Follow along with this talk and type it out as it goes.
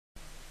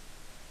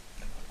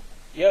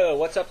Yo,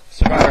 what's up,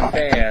 Survivor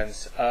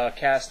fans,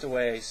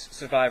 castaways,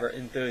 Survivor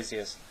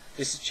enthusiasts?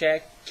 This is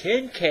Chad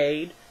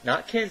Kincaid,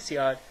 not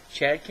Kincaid,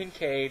 Chad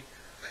Kincaid,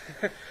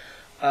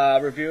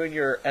 reviewing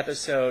your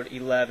episode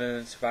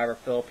 11 Survivor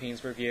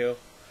Philippines review.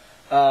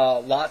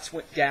 Lots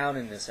went down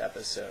in this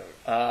episode,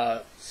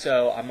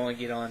 so I'm going to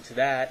get on to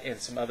that and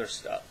some other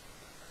stuff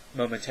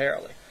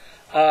momentarily.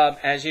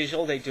 As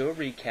usual, they do a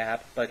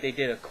recap, but they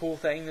did a cool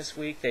thing this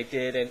week. They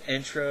did an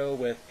intro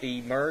with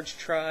the Merge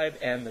Tribe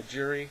and the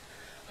jury.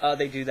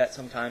 They do that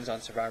sometimes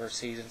on Survivor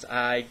seasons.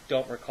 I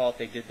don't recall if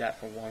they did that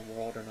for One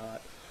World or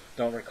not.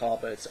 Don't recall,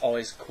 but it's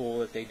always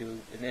cool if they do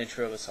an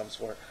intro of some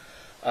sort.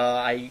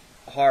 I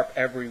harp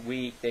every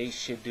week they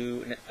should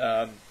do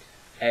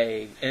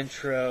a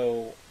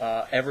intro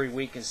every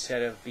week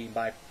instead of being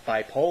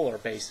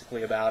bipolar,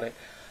 basically, about it.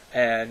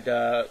 And,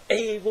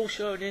 hey, we'll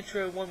show an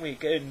intro one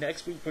week, and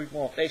next week we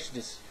won't. They should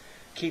just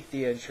keep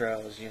the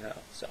intros, you know.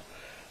 So,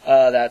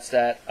 that's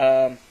that.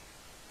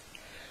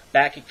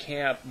 Back at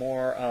camp,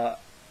 more,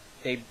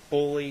 they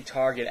bully,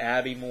 target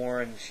Abby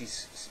more, and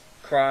she's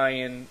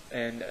crying,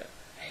 and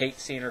hate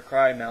seeing her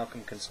cry.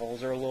 Malcolm consoles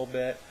her a little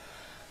bit.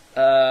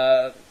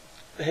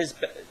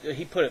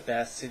 He put it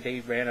best.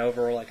 They ran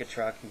over her like a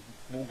truck,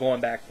 going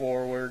back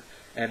forward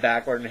and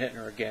backward and hitting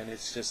her again.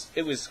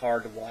 It was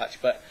hard to watch,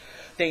 but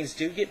things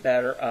do get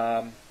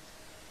better.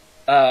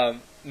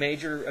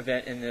 Major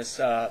event in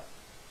this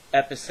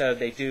episode,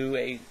 they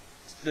do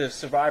the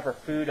Survivor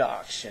food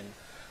auction.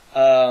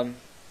 The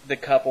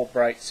couple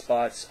bright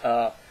spots.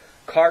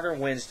 Carter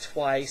wins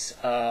twice.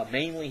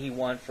 Mainly he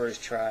won for his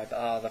tribe.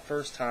 The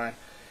first time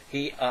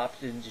he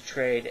opted to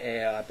trade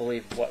I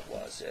believe, what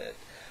was it?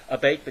 A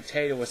baked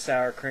potato with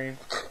sour cream.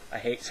 I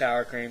hate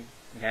sour cream.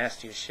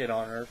 Nasty as shit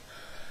on earth.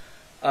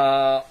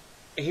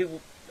 It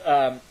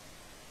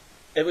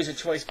was a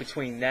choice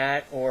between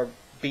that or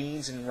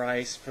beans and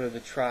rice for the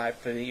tribe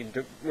for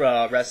the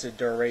rest of the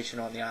duration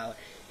on the island.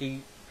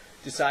 He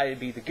decided to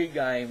be the good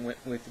guy and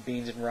went with the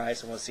beans and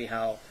rice. I want to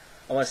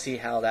see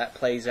how that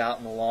plays out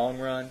in the long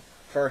run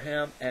for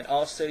him. And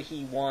also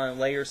he won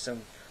later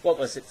some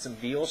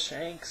veal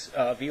shanks,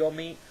 veal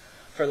meat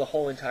for the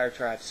whole entire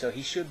tribe. So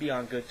he should be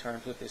on good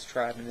terms with his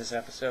tribe in this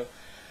episode,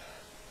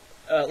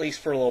 at least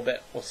for a little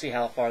bit. We'll see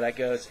how far that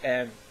goes.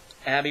 And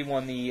Abby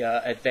won the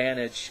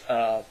advantage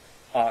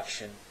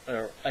auction,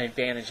 or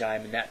advantage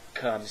item, and that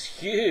comes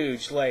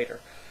huge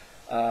later.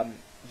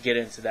 Get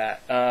into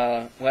that.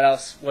 What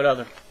else? What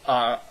other?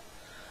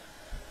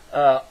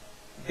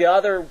 The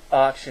other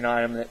auction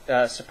item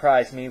that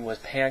surprised me was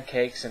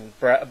pancakes and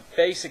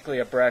basically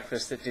a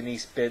breakfast that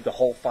Denise bid the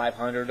whole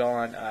 500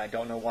 on. I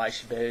don't know why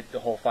she bid the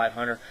whole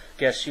 500.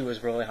 Guess she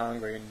was really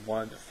hungry and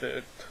wanted the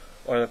food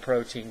or the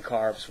protein,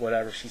 carbs,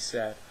 whatever she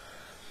said.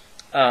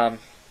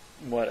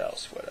 What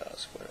else?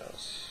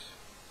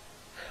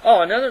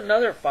 Oh,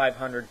 another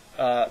 500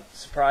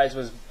 surprise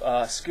was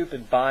Scoop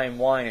and buying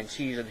wine and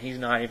cheese, and he's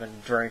not even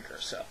a drinker,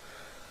 so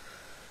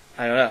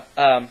I don't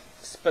know.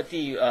 But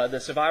the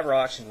Survivor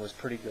auction was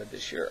pretty good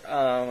this year.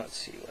 Let's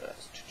see what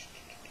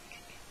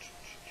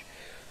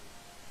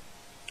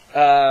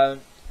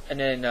else. And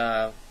then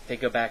they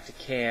go back to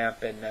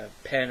camp, and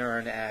Penner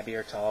and Abby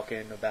are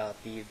talking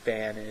about the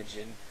advantage,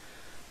 and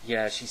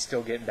yeah, she's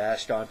still getting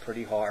bashed on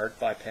pretty hard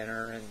by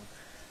Penner, and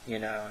you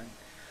know.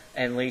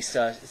 And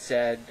Lisa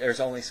said, "There's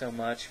only so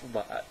much.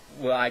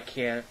 Well, I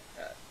can't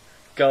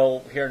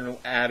go hearing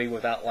Abby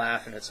without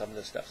laughing at some of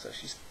this stuff." So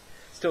she's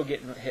still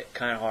getting hit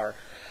kind of hard.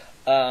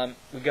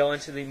 We go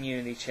into the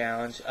immunity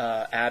challenge.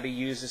 Abby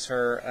uses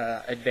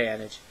her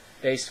advantage.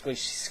 Basically,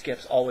 she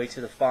skips all the way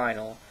to the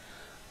final.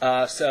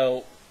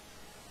 So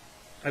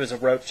it was a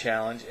rope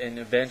challenge, and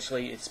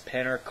eventually it's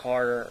Penner,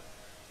 Carter,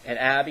 and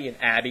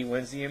Abby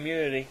wins the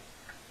immunity.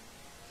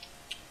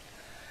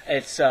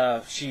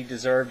 She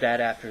deserved that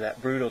after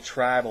that brutal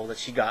tribal that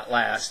she got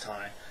last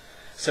time.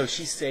 So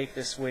she's safe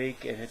this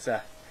week, and it's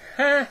a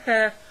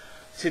ha-ha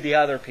to the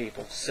other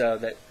people, so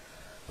that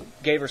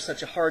gave her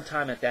such a hard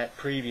time at that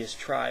previous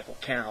tribal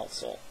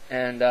council.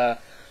 And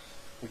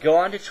we go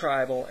on to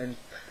tribal, and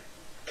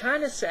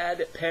kind of sad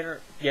that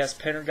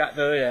Penner got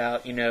voted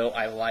out. You know,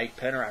 I like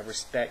Penner. I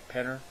respect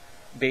Penner.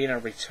 Being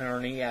a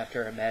returnee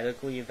after a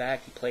medical evac,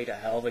 he played a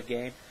hell of a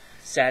game.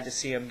 Sad to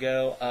see him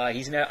go. I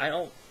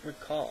don't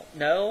recall.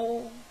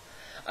 No,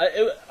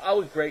 I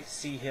would great to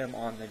see him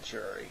on the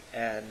jury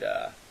and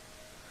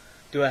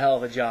do a hell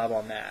of a job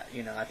on that.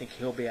 You know, I think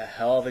he'll be a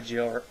hell of a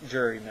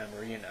jury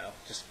member. You know,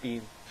 just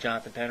being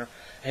Jonathan Penner.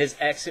 His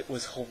exit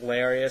was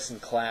hilarious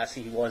and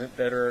classy. He wasn't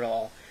bitter at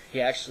all. He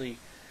actually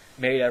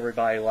made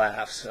everybody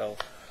laugh. So,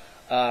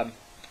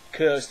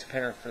 kudos to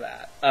Penner for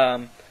that.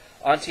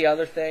 On to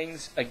other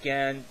things.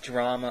 Again,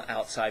 drama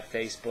outside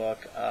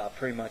Facebook.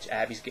 Pretty much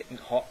Abby's getting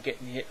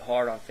hit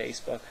hard on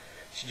Facebook.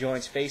 She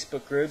joins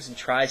Facebook groups and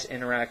tries to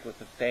interact with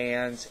the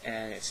fans,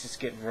 and it's just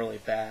getting really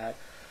bad.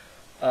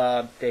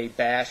 They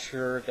bash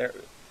her there,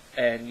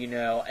 and you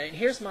know. And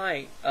here's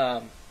my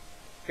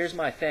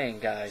thing,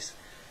 guys.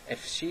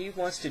 If she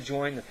wants to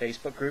join the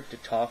Facebook group to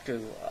talk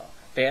to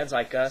fans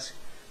like us,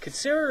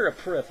 consider it a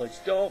privilege.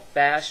 Don't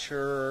bash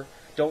her.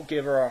 Don't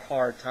give her a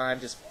hard time.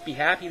 Just be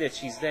happy that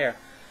she's there.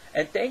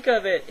 And think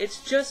of it,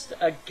 it's just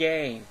a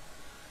game.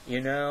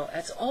 You know,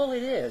 that's all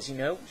it is, you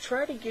know.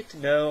 Try to get to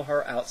know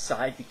her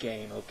outside the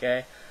game,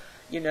 okay?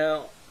 You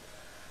know,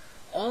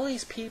 all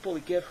these people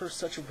that give her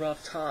such a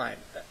rough time.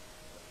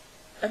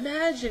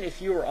 Imagine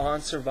if you were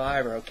on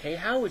Survivor, okay?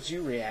 How would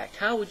you react?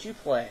 How would you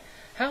play?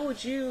 How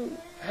would you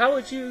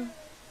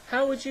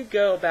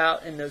go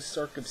about in those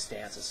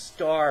circumstances?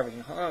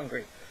 Starving,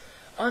 hungry.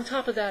 On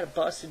top of that, a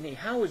busted knee.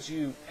 How would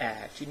you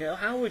act? You know,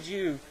 how would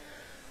you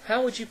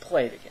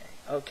play the game?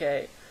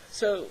 Okay?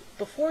 So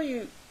before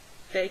you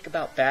think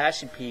about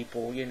bashing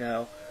people, you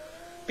know,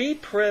 be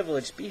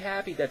privileged, be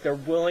happy that they're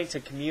willing to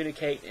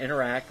communicate,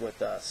 interact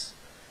with us,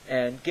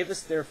 and give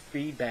us their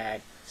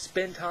feedback.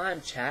 Spend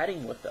time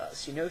chatting with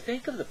us. You know,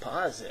 think of the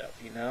positive,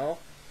 you know.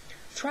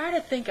 Try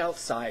to think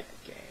outside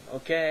the game,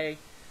 okay?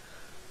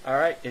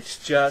 Alright, it's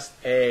just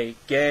a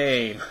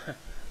game.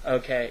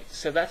 Okay,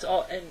 so that's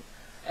all.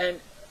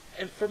 And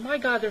for my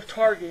God, they're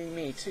targeting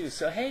me too.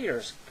 So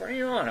haters, bring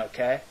it on,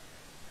 okay?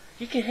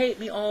 You can hate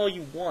me all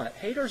you want.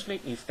 Haters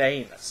make me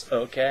famous,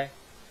 okay?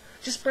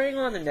 Just bring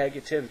on the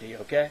negativity,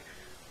 okay?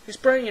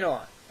 Just bring it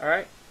on,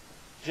 alright?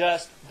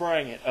 Just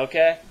bring it,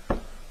 okay?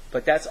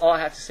 But that's all I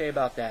have to say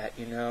about that,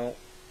 you know.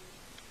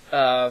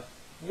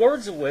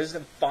 Words of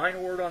wisdom,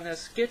 final word on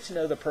this, get to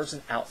know the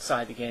person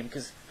outside the game,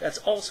 because that's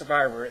all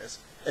Survivor is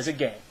a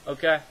game,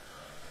 okay?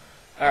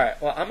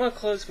 Alright, well, I'm going to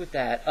close with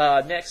that.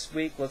 Next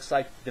week looks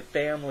like the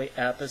family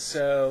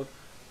episode.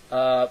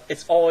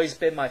 It's always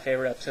been my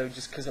favorite episode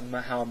just because of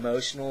how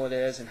emotional it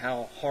is and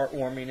how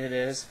heartwarming it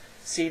is.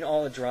 Seeing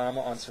all the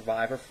drama on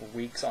Survivor for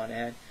weeks on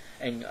end,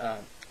 and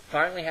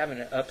finally having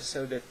an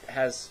episode that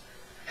has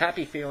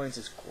happy feelings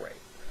is great.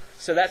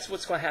 So that's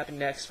what's going to happen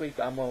next week.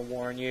 I'm going to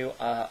warn you.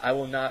 I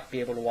will not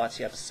be able to watch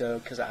the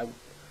episode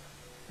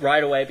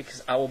right away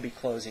because I will be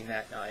closing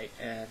that night,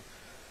 and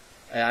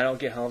I don't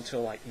get home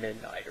till like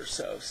midnight or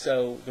so.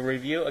 So the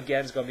review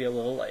again is going to be a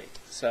little late.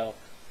 So,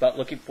 but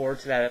looking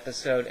forward to that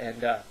episode,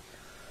 and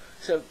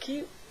so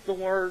keep the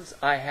words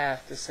I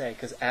have to say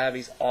because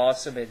Abby's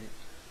awesome, and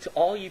to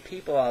all you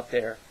people out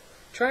there,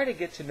 try to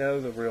get to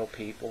know the real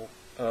people.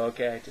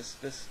 Okay,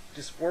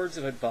 just words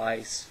of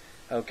advice.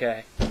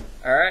 Okay,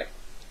 all right.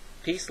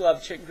 Peace,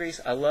 love, chicken grease.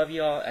 I love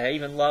y'all. I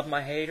even love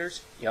my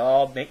haters.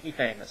 Y'all make me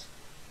famous.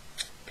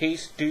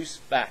 Peace, deuce,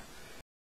 back.